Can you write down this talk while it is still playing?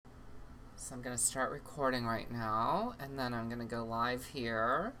So I'm going to start recording right now, and then I'm going to go live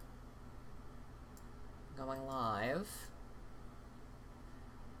here. Going live.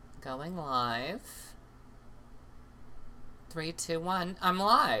 Going live. 3, 2, 1. I'm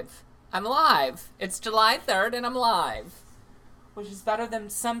live. I'm live. It's July 3rd, and I'm live. Which is better than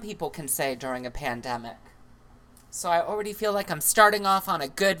some people can say during a pandemic. So I already feel like I'm starting off on a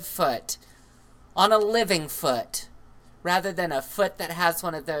good foot. On a living foot. Rather than a foot that has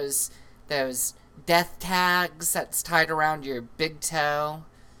one of those death tags that's tied around your big toe.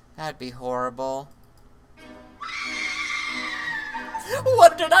 That'd be horrible.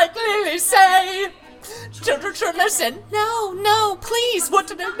 What did I clearly say? Children should listen. No, no, please. What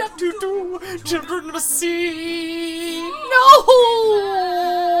did I not to do? Children must see. No.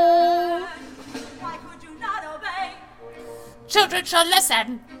 Why could you not obey? Children should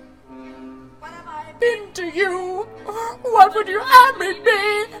listen. What have I Been to you. What would you have me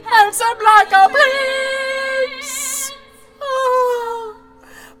be? Handsome like a prince. Oh,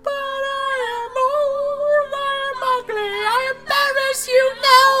 but I am old. I am ugly. I embarrass you.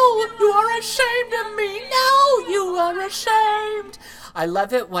 No, you are ashamed of me. No, you are ashamed. I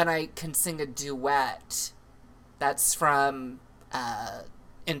love it when I can sing a duet. That's from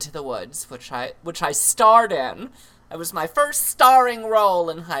Into the Woods, which I starred in. It was my first starring role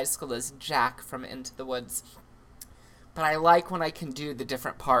in high school as Jack from Into the Woods. But I like when I can do the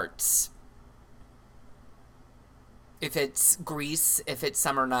different parts. If it's Grease, if it's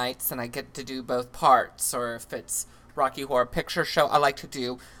Summer Nights, then I get to do both parts. Or if it's Rocky Horror Picture Show, I like to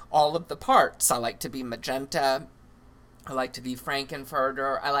do all of the parts. I like to be Magenta. I like to be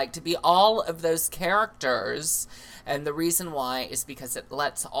Frankenfurter. I like to be all of those characters. And the reason why is because it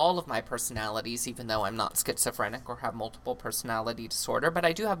lets all of my personalities, even though I'm not schizophrenic or have multiple personality disorder, but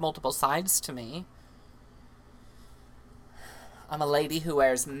I do have multiple sides to me. I'm a lady who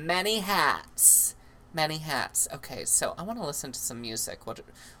wears many hats. Many hats. Okay, so I want to listen to some music. What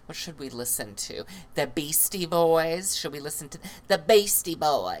should we listen to? The Beastie Boys? Should we listen to the Beastie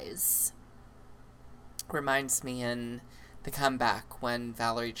Boys? Reminds me in The Comeback when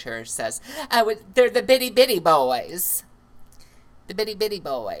Valerie Cherish says, they're the Bitty Bitty Boys. The Bitty Bitty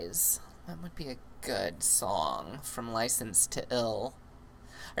Boys. That would be a good song from License to Ill.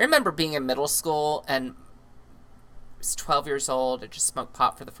 I remember being in middle school and I was 12 years old. I just smoked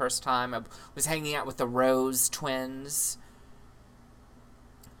pot for the first time. I was hanging out with the Rose twins.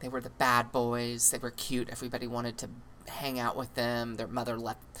 They were the bad boys. They were cute. Everybody wanted to hang out with them. Their mother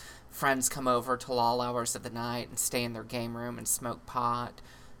let friends come over till all hours of the night and stay in their game room and smoke pot.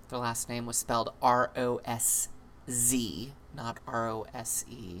 Their last name was spelled R-O-S-Z, not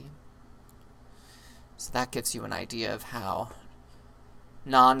R-O-S-E. So that gives you an idea of how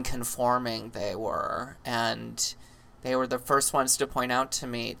non-conforming they were. And they were the first ones to point out to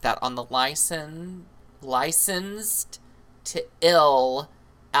me that on the licensed to Ill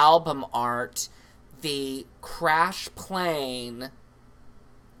album art, the crash plane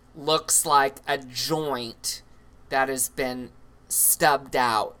looks like a joint that has been stubbed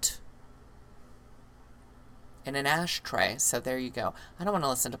out in an ashtray. So there you go. I don't want to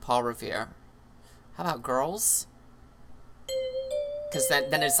listen to Paul Revere. How about Girls? Because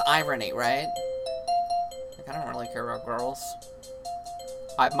then it's irony, right? Like, I don't really care about Girls.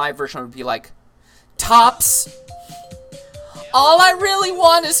 My version would be like, Tops. All I really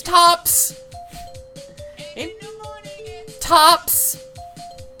want is Tops. Tops.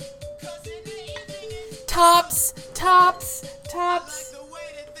 Tops, tops, tops.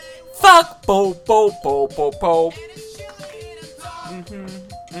 Fuck, bo, bo, bo, bo, bo.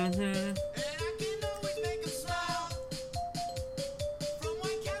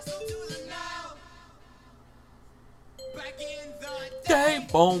 Day,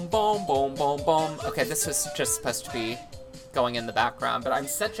 boom, boom, boom, boom, boom. Okay, this was just supposed to be going in the background, but I'm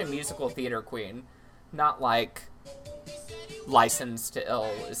such a musical theater queen. Not like Licensed to Ill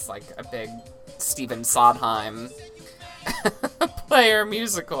is like a big Stephen Sondheim player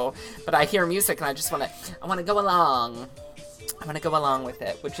musical. But I hear music and I want to go along. I want to go along with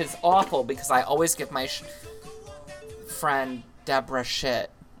it, which is awful because I always give my friend Deborah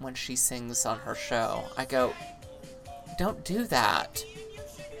shit when she sings on her show. I go, don't do that.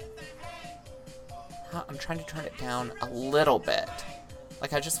 I'm trying to turn it down a little bit.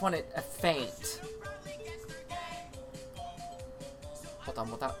 Like, I just want it a faint. Hold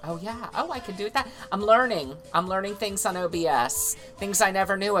on, oh yeah, I can do that. I'm learning things on OBS. Things I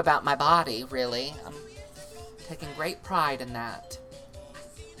never knew about my body, really. I'm taking great pride in that.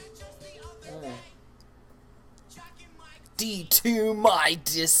 D to my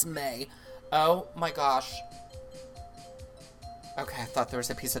dismay. Oh my gosh. Okay, I thought there was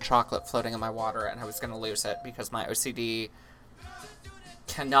a piece of chocolate floating in my water and I was going to lose it because my OCD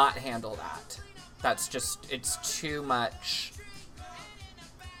cannot handle that. That's just, it's too much.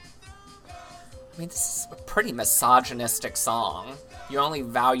 I mean, this is a pretty misogynistic song. You only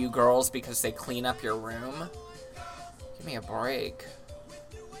value girls because they clean up your room? Give me a break.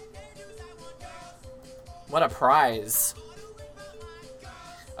 What a prize.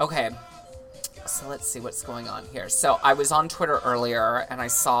 Okay. So let's see what's going on here. So I was on Twitter earlier and I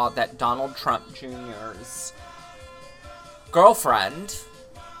saw that Donald Trump Jr.'s girlfriend,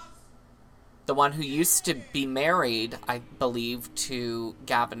 the one who used to be married, I believe, to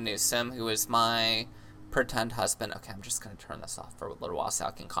Gavin Newsom, who is my pretend husband. Okay, I'm just going to turn this off for a little while so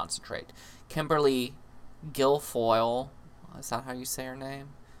I can concentrate. Kimberly Guilfoyle, is that how you say her name?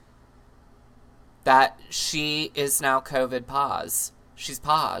 That she is now COVID pause. She's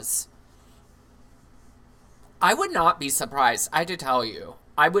pause. I would not be surprised, I do tell you,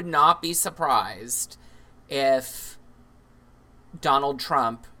 I would not be surprised if Donald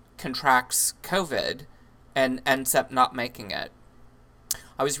Trump contracts COVID and ends up not making it.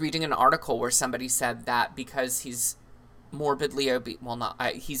 I was reading an article where somebody said that because he's morbidly obese,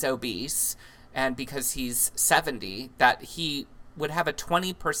 he's obese, and because he's 70, that he would have a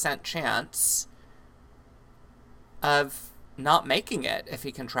 20% chance of not making it if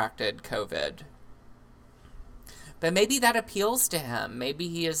he contracted COVID. But maybe that appeals to him. Maybe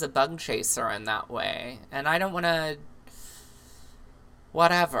he is a bug chaser in that way. And I don't want to...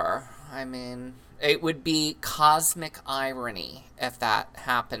 Whatever. I mean, it would be cosmic irony if that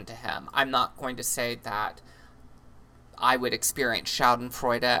happened to him. I'm not going to say that I would experience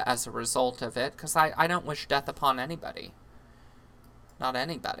Schadenfreude as a result of it, because I don't wish death upon anybody. Not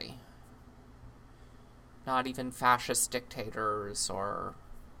anybody. Not even fascist dictators or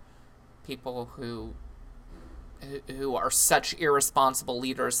people who are such irresponsible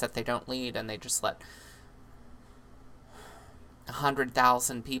leaders that they don't lead and they just let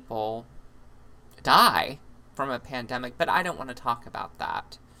 100,000 people die from a pandemic. But I don't want to talk about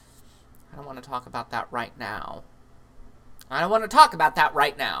that. I don't want to talk about that right now.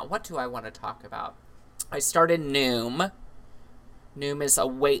 What do I want to talk about? I started Noom. Noom is a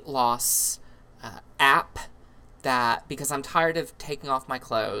weight loss app that, because I'm tired of taking off my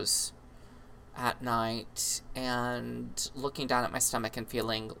clothes at night and looking down at my stomach and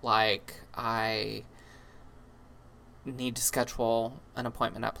feeling like I need to schedule an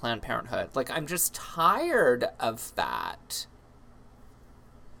appointment at Planned Parenthood. Like, I'm just tired of that.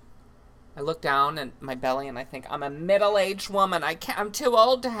 I look down at my belly and I think, I'm a middle-aged woman. I'm too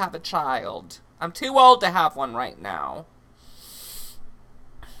old to have a child. I'm too old to have one right now.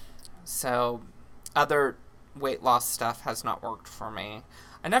 So, other weight loss stuff has not worked for me.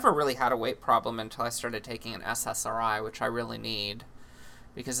 I never really had a weight problem until I started taking an SSRI, which I really need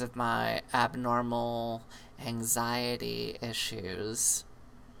because of my abnormal anxiety issues.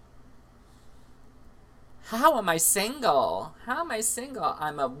 How am I single?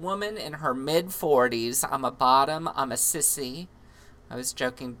 I'm a woman in her mid-40s. I'm a bottom. I'm a sissy. I was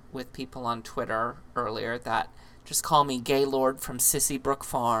joking with people on Twitter earlier that just call me Gaylord from Sissy Brook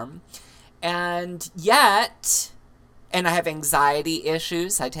Farm. And yet... And I have anxiety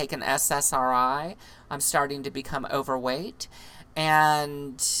issues. I take an SSRI. I'm starting to become overweight.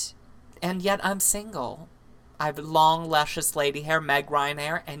 And yet I'm single. I have long, luscious lady hair, Meg Ryan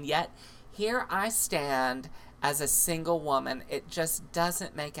hair. And yet here I stand as a single woman. It just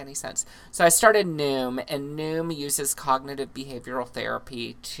doesn't make any sense. So I started Noom, and Noom uses cognitive behavioral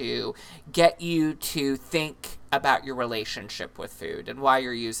therapy to get you to think about your relationship with food and why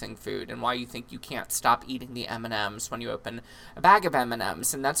you're using food and why you think you can't stop eating the M&Ms when you open a bag of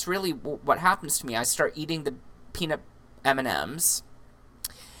M&Ms. And that's really what happens to me. I start eating the peanut M&Ms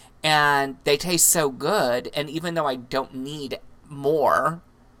and they taste so good. And even though I don't need more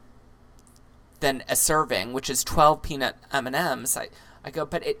than a serving, which is 12 peanut M&Ms, I go,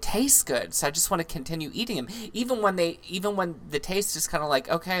 but it tastes good, so I just want to continue eating them. Even when the taste is kind of like,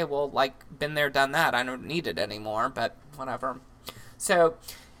 okay, well, like, been there, done that. I don't need it anymore, but whatever. So,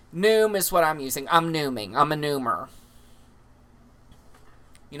 Noom is what I'm using. I'm Nooming. I'm a Noomer.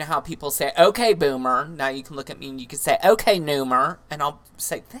 You know how people say, okay, boomer. Now you can look at me and you can say, okay, Noomer, and I'll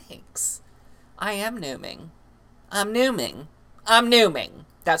say, thanks. I am Nooming. I'm Nooming.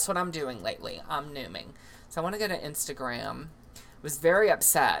 That's what I'm doing lately. I'm Nooming. So I want to go to Instagram. Was very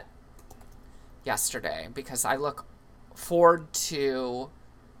upset yesterday because I look forward to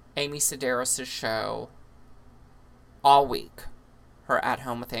Amy Sedaris' show all week, her At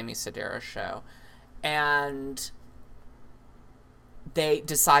Home with Amy Sedaris show. And they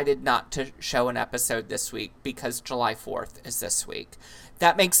decided not to show an episode this week because July 4th is this week.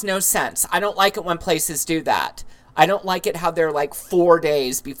 That makes no sense. I don't like it when places do that. I don't like it how they're like 4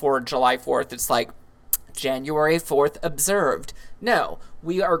 days before July 4th. It's like January 4th observed. No,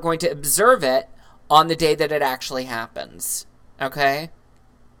 we are going to observe it on the day that it actually happens. Okay?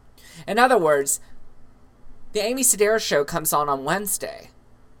 In other words, the Amy Sedaris show comes on Wednesday.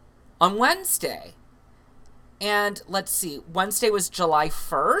 On Wednesday. And let's see, Wednesday was July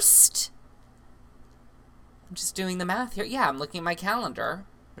 1st? I'm just doing the math here. Yeah, I'm looking at my calendar,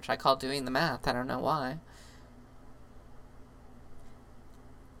 which I call doing the math. I don't know why.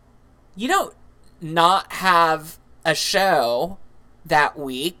 You don't not have a show that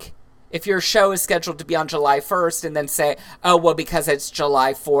week if your show is scheduled to be on July 1st and then say, oh, well, because it's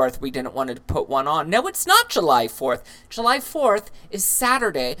July 4th, we didn't want to put one on. No, it's not July 4th. July 4th is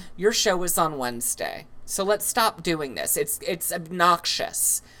Saturday. Your show is on Wednesday. So let's stop doing this. It's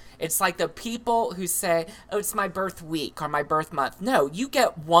obnoxious. It's like the people who say, oh, it's my birth week or my birth month. No, you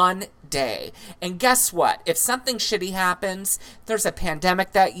get 1 day. And guess what? If something shitty happens, there's a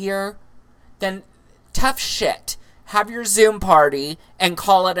pandemic that year, then tough shit. Have your Zoom party and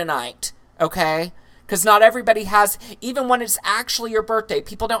call it a night, okay? Because not everybody has, even when it's actually your birthday,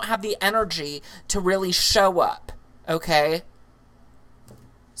 people don't have the energy to really show up, okay?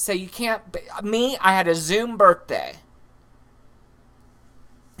 So you can't, me, I had a Zoom birthday.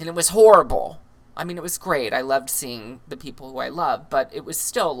 And it was horrible. I mean, it was great. I loved seeing the people who I love, but it was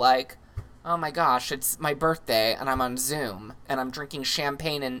still like, oh my gosh, it's my birthday and I'm on Zoom and I'm drinking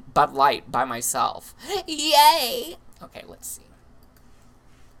champagne and Bud Light by myself. Yay! Okay, let's see.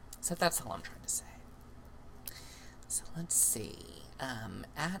 So that's all I'm trying to say. So let's see.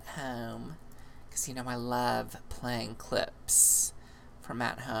 At home, because you know I love playing clips from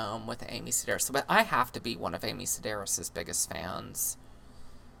At Home with Amy Sedaris. But I have to be one of Amy Sedaris' biggest fans.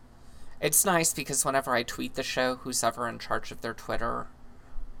 It's nice because whenever I tweet the show, who's ever in charge of their Twitter,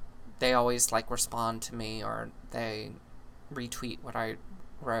 they always like respond to me or they retweet what I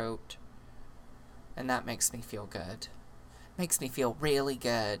wrote. And that makes me feel good. Makes me feel really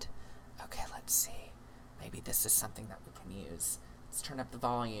good. Okay, let's see. Maybe this is something that we can use. Let's turn up the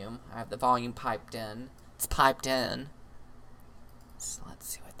volume. I have the volume piped in. It's piped in. So let's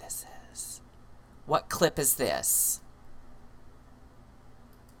see what this is. What clip is this?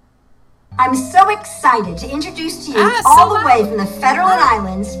 I'm so excited to introduce to you all the way from the Federal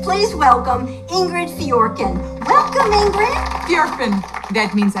Islands. Please welcome Ingrid Fjorkin. Welcome, Ingrid. Fjorkin.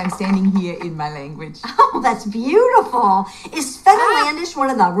 That means I'm standing here in my language. Oh, that's beautiful. Is Federlandish one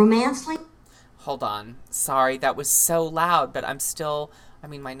of the romance languages? Hold on. Sorry, that was so loud, but I'm still, I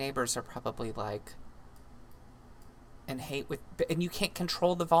mean, my neighbors are probably like, and hate with, and you can't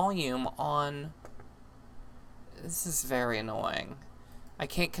control the volume on, this is very annoying. I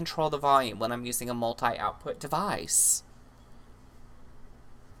can't control the volume when I'm using a multi-output device.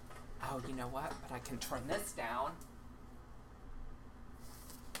 Oh, you know what? But I can turn this down.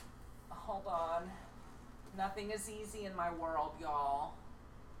 Hold on. Nothing is easy in my world, y'all.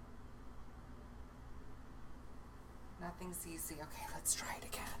 Nothing's easy. Okay, let's try it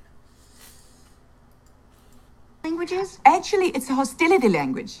again. Languages? Actually, it's a hostility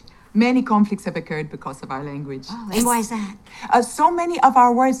language. Many conflicts have occurred because of our language. Oh, and why is that? So many of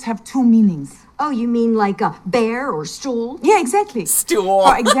our words have two meanings. Oh, you mean like a bear or stool? Yeah, exactly. Stool.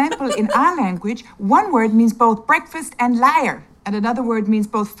 For example, in our language, one word means both breakfast and liar, and another word means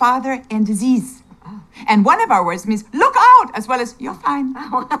both father and disease. And one of our words means look out, as well as you're fine.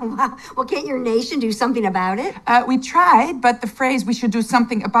 Oh, wow. Well, can't your nation do something about it? We tried, but the phrase we should do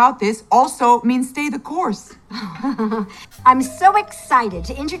something about this also means stay the course. I'm so excited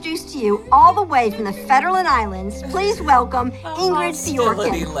to introduce to you all the way from the Federal Islands. Please welcome Ingrid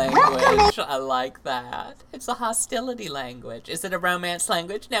Hostility Fjorkin. language. I like that. It's a hostility language. Is it a romance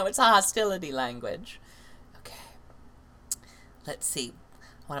language? No, it's a hostility language. Okay. Let's see.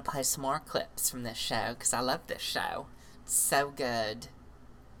 I want to play some more clips from this show because I love this show. It's so good.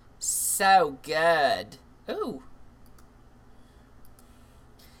 So good. Ooh.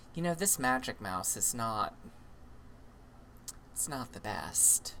 You know, this Magic Mouse is not... It's not the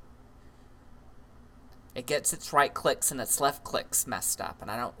best. It gets its right clicks and its left clicks messed up, and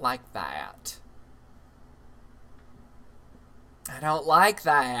I don't like that. I don't like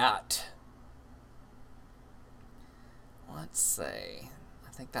that. Let's see.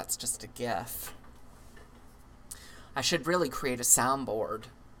 I think that's just a GIF. I should really create a soundboard.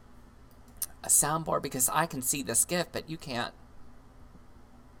 A soundboard because I can see this GIF, but you can't.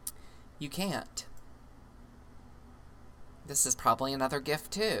 You can't. This is probably another GIF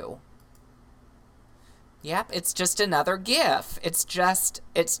too. Yep, it's just another GIF. It's just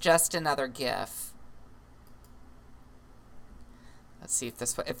another GIF. Let's see if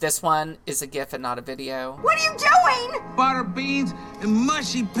this one is a GIF and not a video. What are you doing? Butter beans and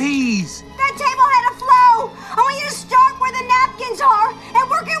mushy peas. That table had a flow. I want you to start where the napkins are and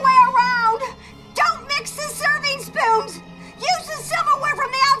work your way around. Don't mix the serving spoons. Use the silverware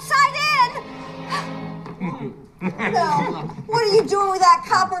from the outside in. No. What are you doing with that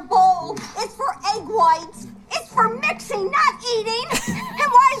copper bowl? It's for egg whites. It's for mixing, not eating.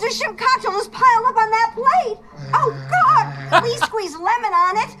 And why is there shrimp cocktails piled up on that plate? Oh, God. Please squeeze lemon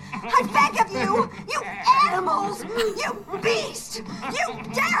on it. I beg of you. You animals. You beast. You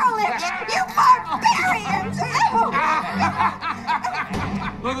derelicts. You barbarians.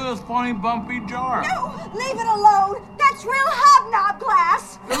 Look at this funny bumpy jar. No, leave it alone. That's real hobnob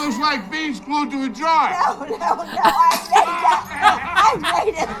glass. It looks like beans glued to a jar. No, I made that. I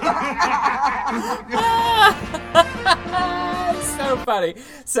made it. So funny.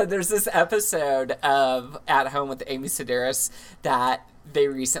 So there's this episode of At Home with Amy Sedaris that they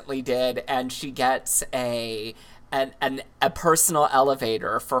recently did, and she gets a personal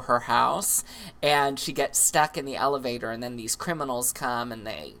elevator for her house, and she gets stuck in the elevator, and then these criminals come and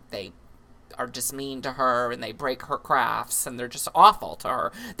they are just mean to her, and they break her crafts, and they're just awful to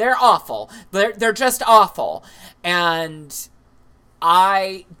her. They're awful. They're just awful. And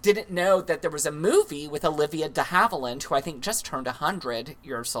I didn't know that there was a movie with Olivia de Havilland, who I think just turned 100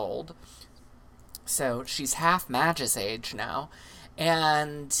 years old. So she's half Madge's age now.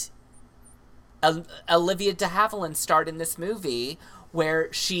 And Olivia de Havilland starred in this movie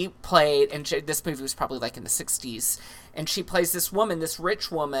where she played, and this movie was probably like in the 60s, and she plays this woman, this rich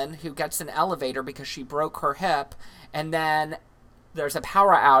woman, who gets an elevator because she broke her hip, and then there's a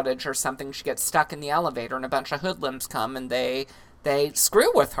power outage or something, she gets stuck in the elevator, and a bunch of hoodlums come, and they screw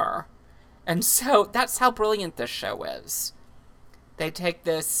with her. And so that's how brilliant this show is. They take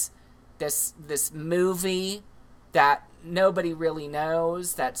this movie that nobody really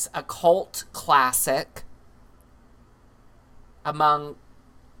knows, that's a cult classic among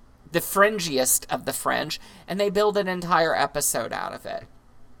the fringiest of the fringe, and they build an entire episode out of it.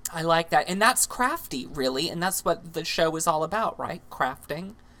 I like that. And that's crafty, really, and that's what the show is all about, right?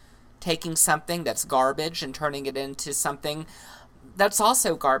 Crafting. Taking something that's garbage and turning it into something that's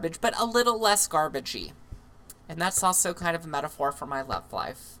also garbage, but a little less garbagey. And that's also kind of a metaphor for my love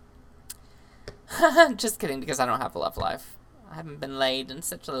life. Just kidding, because I don't have a love life. I haven't been laid in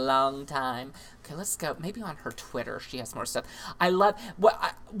such a long time. Okay, let's go. Maybe on her Twitter, she has more stuff. I love,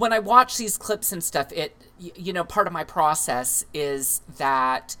 when I watch these clips and stuff, part of my process is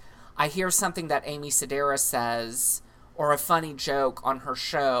that I hear something that Amy Sedaris says, or a funny joke on her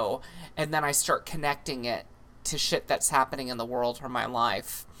show, and then I start connecting it to shit that's happening in the world or my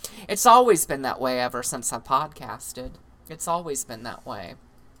life. It's always been that way ever since I podcasted. It's always been that way.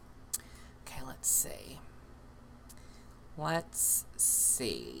 Okay, let's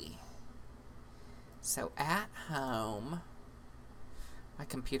see. So at home, my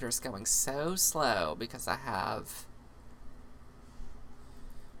computer's going so slow because I have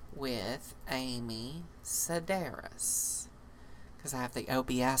with Amy Sedaris. Because I have the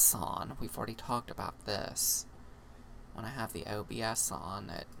OBS on. We've already talked about this. When I have the OBS on,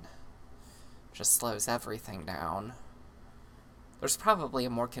 it just slows everything down. There's probably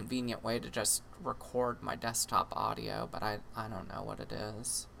a more convenient way to just record my desktop audio, but I don't know what it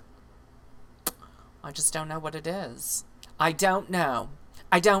is. I just don't know what it is. I don't know.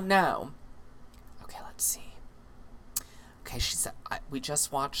 Okay, let's see. Okay, she said, we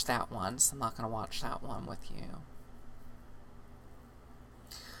just watched that one, so I'm not going to watch that one with you.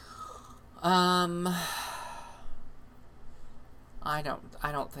 I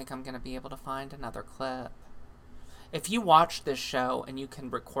don't think I'm going to be able to find another clip. If you watch this show and you can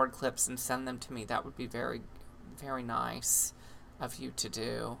record clips and send them to me, that would be very, very nice of you to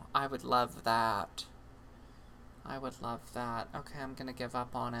do. I would love that. Okay, I'm going to give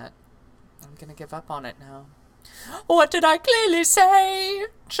up on it. Now. What did I clearly say?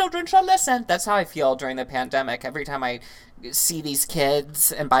 Children shall listen. That's how I feel during the pandemic. Every time I see these kids,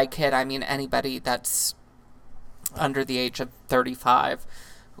 and by kid I mean anybody that's under the age of 35,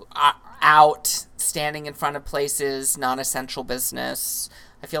 out, standing in front of places, non-essential business.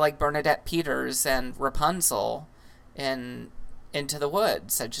 I feel like Bernadette Peters and Rapunzel in Into the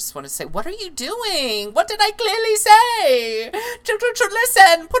Woods. I just want to say, what are you doing? What did I clearly say? Children should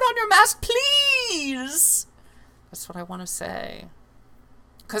listen. Put on your mask, please. That's what I want to say.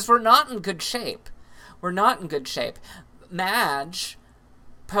 Because we're not in good shape. Madge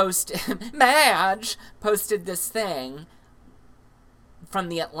posted this thing from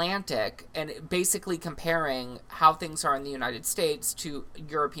The Atlantic and basically comparing how things are in the United States to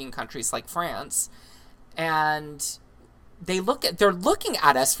European countries like France. And they're looking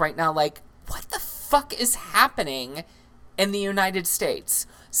at us right now like, what the fuck is happening in the United States?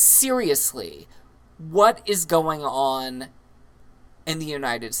 Seriously, what is going on in the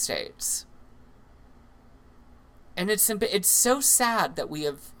United States? And it's so sad that we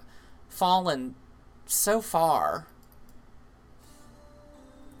have fallen so far.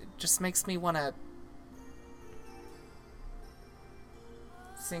 It just makes me want to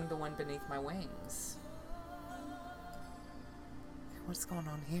sing The Wind Beneath My Wings. What's going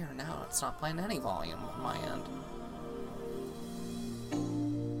on here now? It's not playing any volume on my end.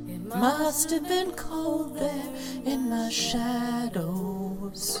 It must have been cold there in my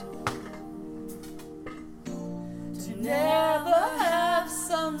shadows to never have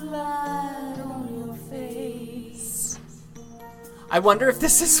sunlight on your face. I wonder if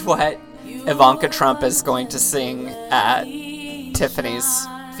this is what Ivanka Trump is going to sing at Tiffany's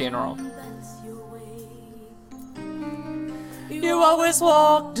funeral. You always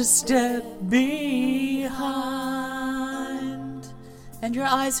walked a step behind, and your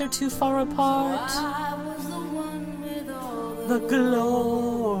eyes are too far apart. I was the one with all the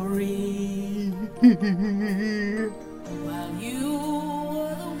glory, while you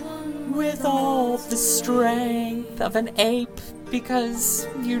were the one with all the strength of an ape, because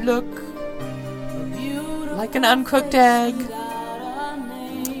you look like an uncooked egg.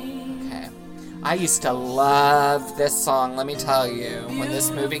 I used to love this song, let me tell you. When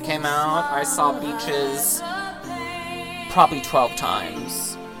this movie came out, I saw Beaches probably 12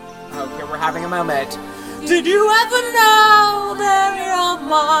 times. Okay, we're having a moment. Did you ever know that you're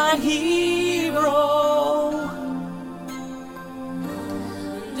my hero?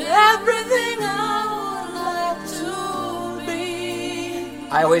 Everything I would like to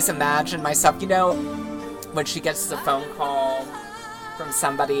be. I always imagine myself, when she gets the phone call from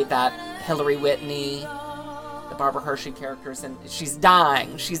somebody that Hillary Whitney, the Barbara Hershey characters, and she's dying.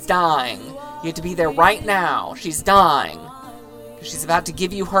 You have to be there right now. She's dying. She's about to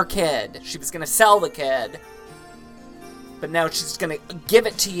give you her kid. She was going to sell the kid. But no, she's going to give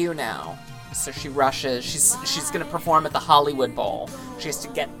it to you now. So she rushes. She's going to perform at the Hollywood Bowl. She has to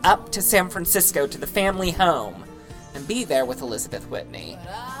get up to San Francisco to the family home and be there with Elizabeth Whitney,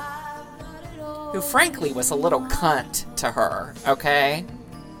 who frankly was a little cunt to her, okay?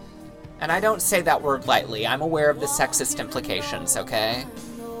 And I don't say that word lightly. I'm aware of the sexist implications, okay?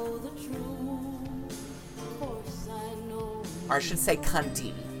 Or I should say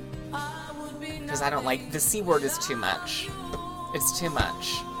cunty. Because I don't like... The C word is too much. It's too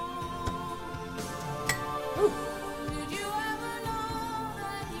much. Ooh.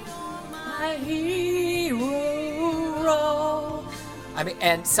 My hero. I mean,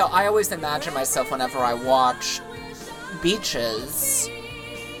 and so I always imagine myself whenever I watch Beaches...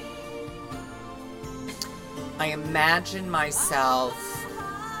 I imagine myself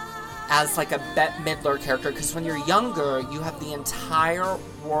as like a Bette Midler character, because when you're younger, you have the entire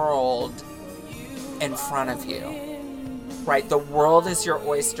world in front of you, right? The world is your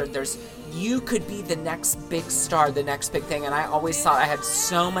oyster. You could be the next big star, the next big thing, and I always thought I had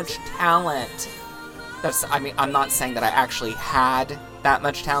so much talent. I'm not saying that I actually had that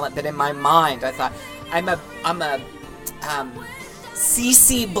much talent, but in my mind, I thought, I'm a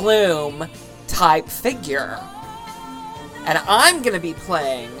CeCe Bloom type figure. And I'm going to be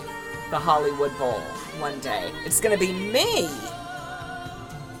playing the Hollywood Bowl one day. It's going to be me.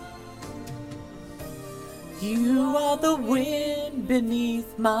 You are the wind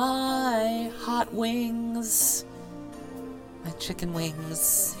beneath my hot wings. My chicken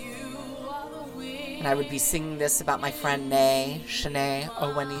wings. And I would be singing this about my friend Shanae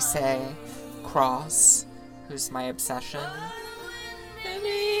Owenise Cross, who's my obsession.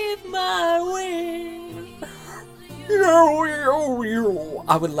 Beneath my wings.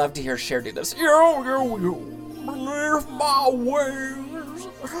 I would love to hear Cher do this. Beneath my wings.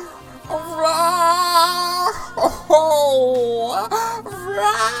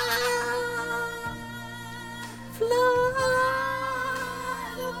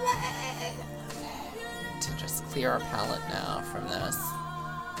 To just clear our palate now from this.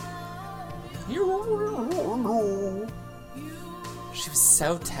 She was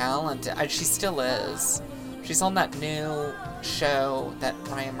so talented. She still is. She's on that new show, that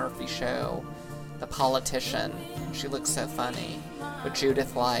Ryan Murphy show, The Politician. She looks so funny. With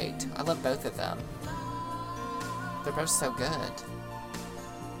Judith Light. I love both of them. They're both so good.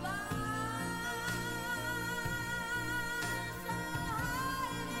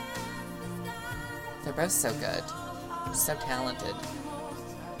 They're both so good. So talented.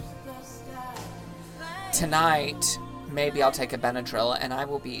 tonight, maybe I'll take a Benadryl and I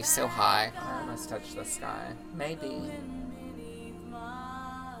will be so high. I almost touched the sky. Maybe.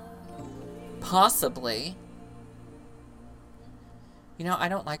 Possibly. You know, I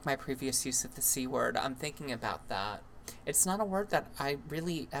don't like my previous use of the C word. I'm thinking about that. It's not a word that I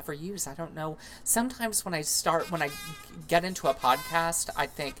really ever use. I don't know. Sometimes when I get into a podcast, I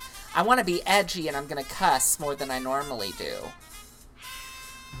think I want to be edgy and I'm going to cuss more than I normally do.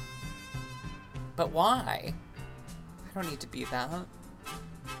 But why? I don't need to be that.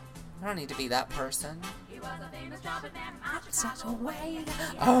 I don't need to be that person.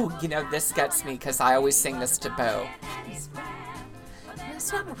 Oh, you know, this gets me because I always sing this to Bo.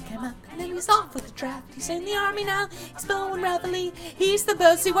 Summer came up and then he's off with the draft. He's in the army now. He's blowing reveille. He's the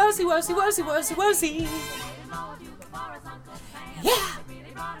bossy, wozy, wozy, wozy, wozy, wozy. Yeah.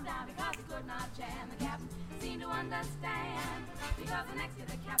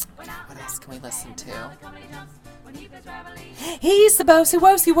 What else can we listen to? He's the bossy,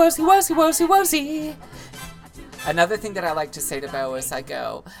 wozy, wozy, wozy, wozy, wozy. Another thing that I like to say to Bo is I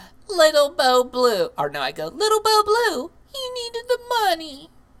go, Little Bo Blue. Or no, I go, Little Bo Blue. He needed the money.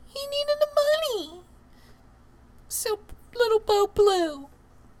 He needed the money. So, Little Bo Blue.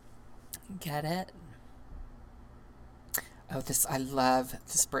 Get it? Oh, I love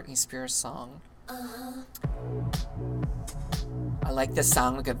this Britney Spears song. I like this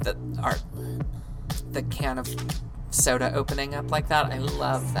song. Look at the can of soda opening up like that. I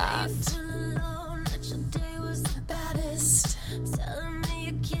love that.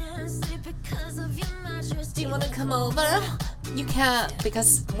 Do you want to come over? You can't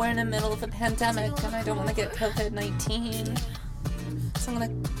because we're in the middle of a pandemic and I don't want to get COVID-19. So I'm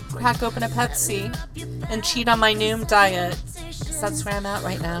going to crack open a Pepsi and cheat on my Noom diet. Because that's where I'm at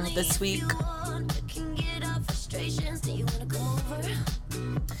right now this week.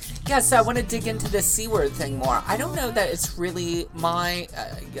 Yeah, so I want to dig into this C word thing more. I don't know that it's really my,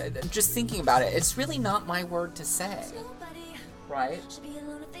 just thinking about it, it's really not my word to say, right?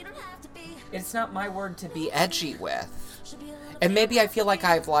 It's not my word to be edgy with. And maybe I feel like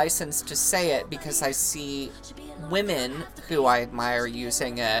I have license to say it because I see women who I admire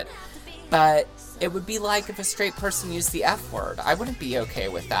using it, but it would be like if a straight person used the F word. I wouldn't be okay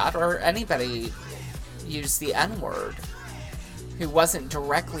with that, or anybody used the N word who wasn't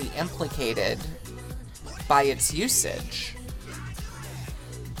directly implicated by its usage.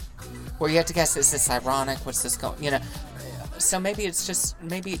 Where you have to guess, is this ironic? What's this going, you know? So maybe it's just,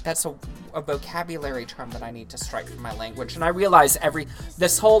 maybe that's a vocabulary term that I need to strike from my language. And I realize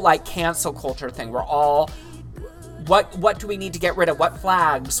this whole like cancel culture thing, we're all, what do we need to get rid of? What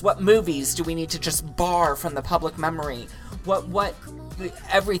flags? What movies do we need to just bar from the public memory?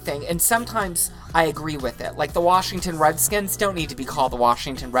 Everything. And sometimes I agree with it. Like the Washington Redskins don't need to be called the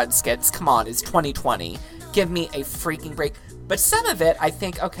Washington Redskins. Come on, it's 2020. Give me a freaking break. But some of it, I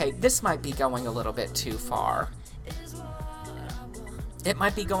think, okay, this might be going a little bit too far. It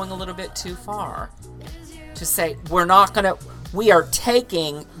might be going a little bit too far to say we are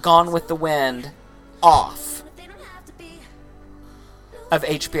taking Gone with the Wind off of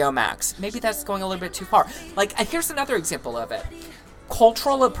HBO Max. Maybe that's going a little bit too far. Like, here's another example of it.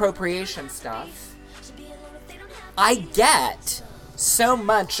 Cultural appropriation stuff. I get so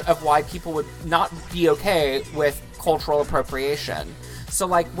much of why people would not be okay with cultural appropriation. So,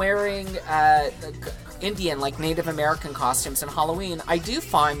 like, wearing Indian, like Native American costumes in Halloween, I do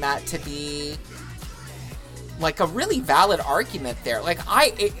find that to be like a really valid argument there. Like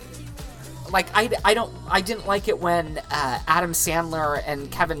I didn't like it when Adam Sandler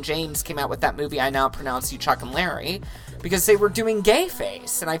and Kevin James came out with that movie I Now Pronounce You Chuck and Larry, because they were doing gay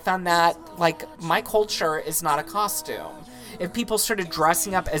face, and I found that, like, my culture is not a costume. If people started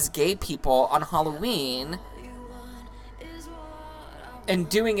dressing up as gay people on Halloween and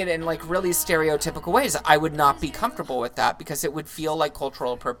doing it in, like, really stereotypical ways, I would not be comfortable with that because it would feel like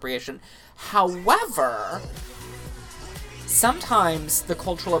cultural appropriation. However, sometimes the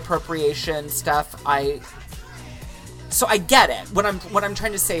cultural appropriation stuff, so I get it. What I'm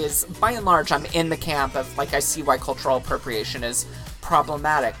trying to say is, by and large, I'm in the camp of, like, I see why cultural appropriation is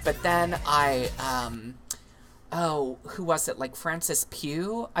problematic. But then who was it? Like Frances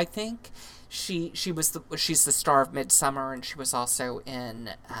Pugh, I think. She's the star of Midsummer, and she was also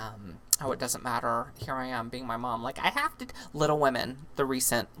in It Doesn't Matter. Here I am being my mom. Like, I have to. Little Women, the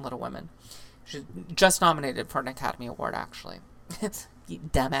recent Little Women. She's just nominated for an Academy Award, actually. You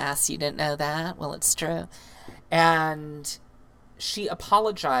dumbass, you didn't know that? Well, it's true. And she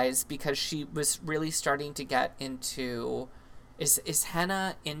apologized because she was really starting to get into. Is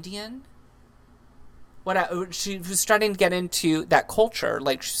henna Indian? She was starting to get into that culture.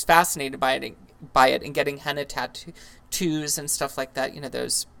 Like, she's fascinated by it by it and getting henna tattoos and stuff like that, you know,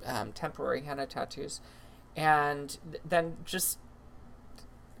 those temporary henna tattoos. And then just,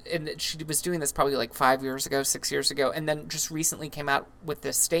 and she was doing this probably like 5 years ago, 6 years ago, and then just recently came out with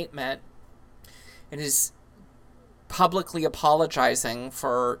this statement and is publicly apologizing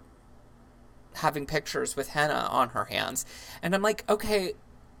for having pictures with henna on her hands. And I'm like, okay,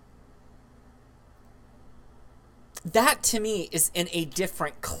 that to me is in a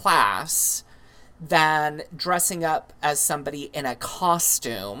different class than dressing up as somebody in a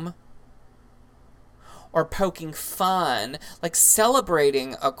costume or poking fun, like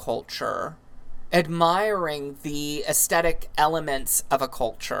celebrating a culture, admiring the aesthetic elements of a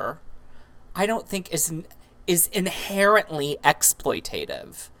culture. I don't think is inherently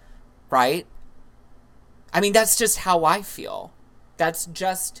exploitative, right? I mean, that's just how I feel. That's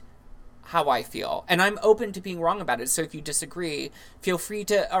just how I feel. And I'm open to being wrong about it. So if you disagree, feel free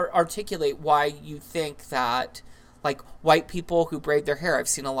to articulate why you think that, like, white people who braid their hair, I've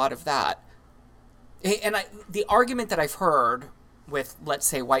seen a lot of that. And the argument that I've heard with, let's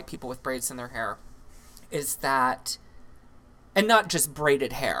say, white people with braids in their hair is that, and not just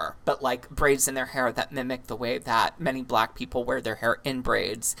braided hair, but like braids in their hair that mimic the way that many black people wear their hair in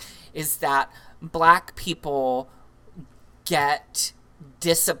braids, is that black people get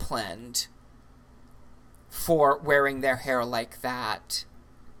disciplined for wearing their hair like that.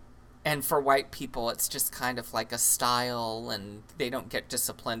 And for white people, it's just kind of like a style, and they don't get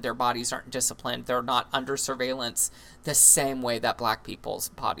disciplined. Their bodies aren't disciplined. They're not under surveillance the same way that black people's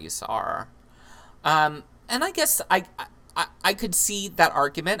bodies are. And I guess I could see that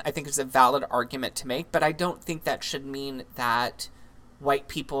argument. I think it's a valid argument to make, but I don't think that should mean that white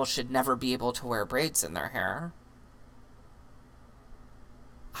people should never be able to wear braids in their hair.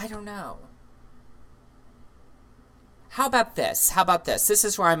 I don't know. How about this? How about this? This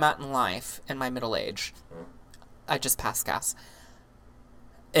is where I'm at in life, in my middle age. I just passed gas.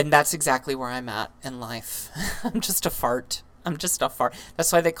 And that's exactly where I'm at in life. I'm just a fart. I'm just a fart.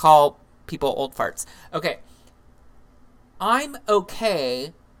 That's why they call people old farts. Okay. I'm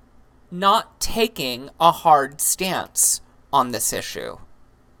okay not taking a hard stance on this issue.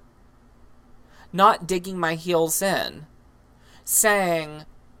 Not digging my heels in. Saying,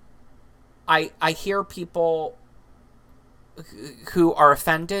 I hear people who are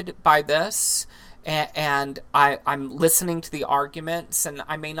offended by this, and I'm listening to the arguments, and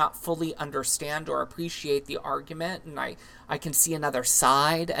I may not fully understand or appreciate the argument, and I can see another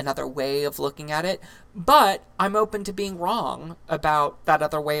side, another way of looking at it, but I'm open to being wrong about that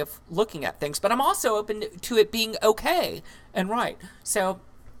other way of looking at things, but I'm also open to it being okay and right. So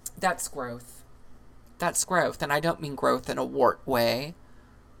that's growth. That's growth, and I don't mean growth in a wart way.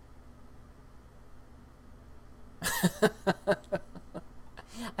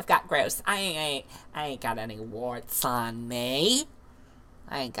 I've got growth. I ain't got any warts on me.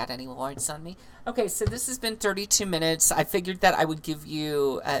 I ain't got any warts on me. Okay, so this has been 32 minutes. I figured that I would give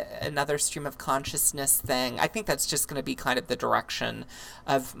you another stream of consciousness thing. I think that's just going to be kind of the direction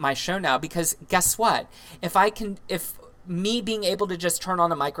of my show now, because guess what? If me being able to just turn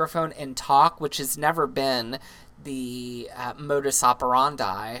on a microphone and talk, which has never been the modus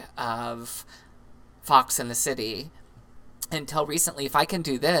operandi of Fox in the City until recently, if I can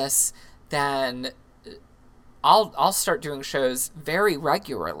do this, then I'll start doing shows very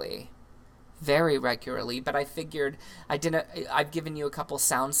regularly. But I figured I've given you a couple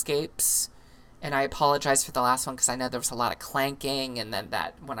soundscapes, and I apologize for the last one because I know there was a lot of clanking, and then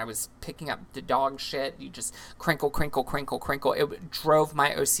that when I was picking up the dog shit, you just crinkle. It drove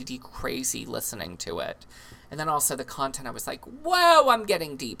my OCD crazy listening to it. And then also the content, I was like, whoa, I'm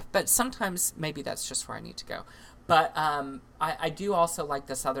getting deep. But sometimes maybe that's just where I need to go. But I do also like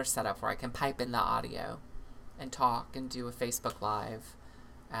this other setup where I can pipe in the audio and talk and do a Facebook Live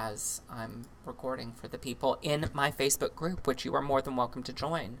as I'm recording for the people in my Facebook group, which you are more than welcome to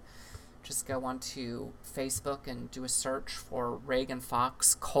join. Just go onto Facebook and do a search for Reagan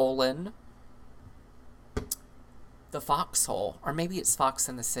Fox : The Foxhole, or maybe it's Fox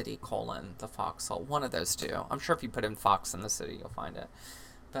in the City : The Foxhole. One of those two. I'm sure if you put in Fox in the City, you'll find it.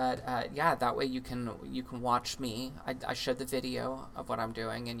 But yeah, that way you can watch me. I showed the video of what I'm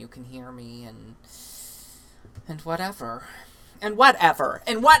doing, and you can hear me and whatever.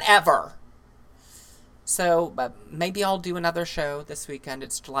 So, but maybe I'll do another show this weekend.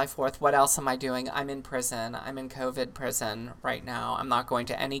 It's July 4th. What else am I doing? I'm in prison. I'm in COVID prison right now. I'm not going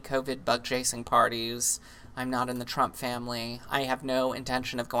to any COVID bug chasing parties. I'm not in the Trump family. I have no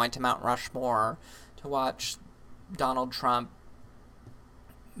intention of going to Mount Rushmore to watch Donald Trump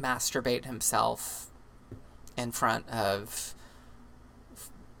masturbate himself in front of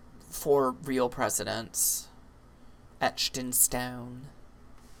 4 real presidents etched in stone.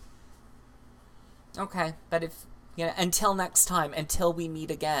 Okay, but if, until next time, until we meet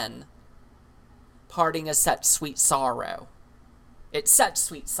again, parting is such sweet sorrow. It's such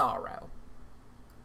sweet sorrow.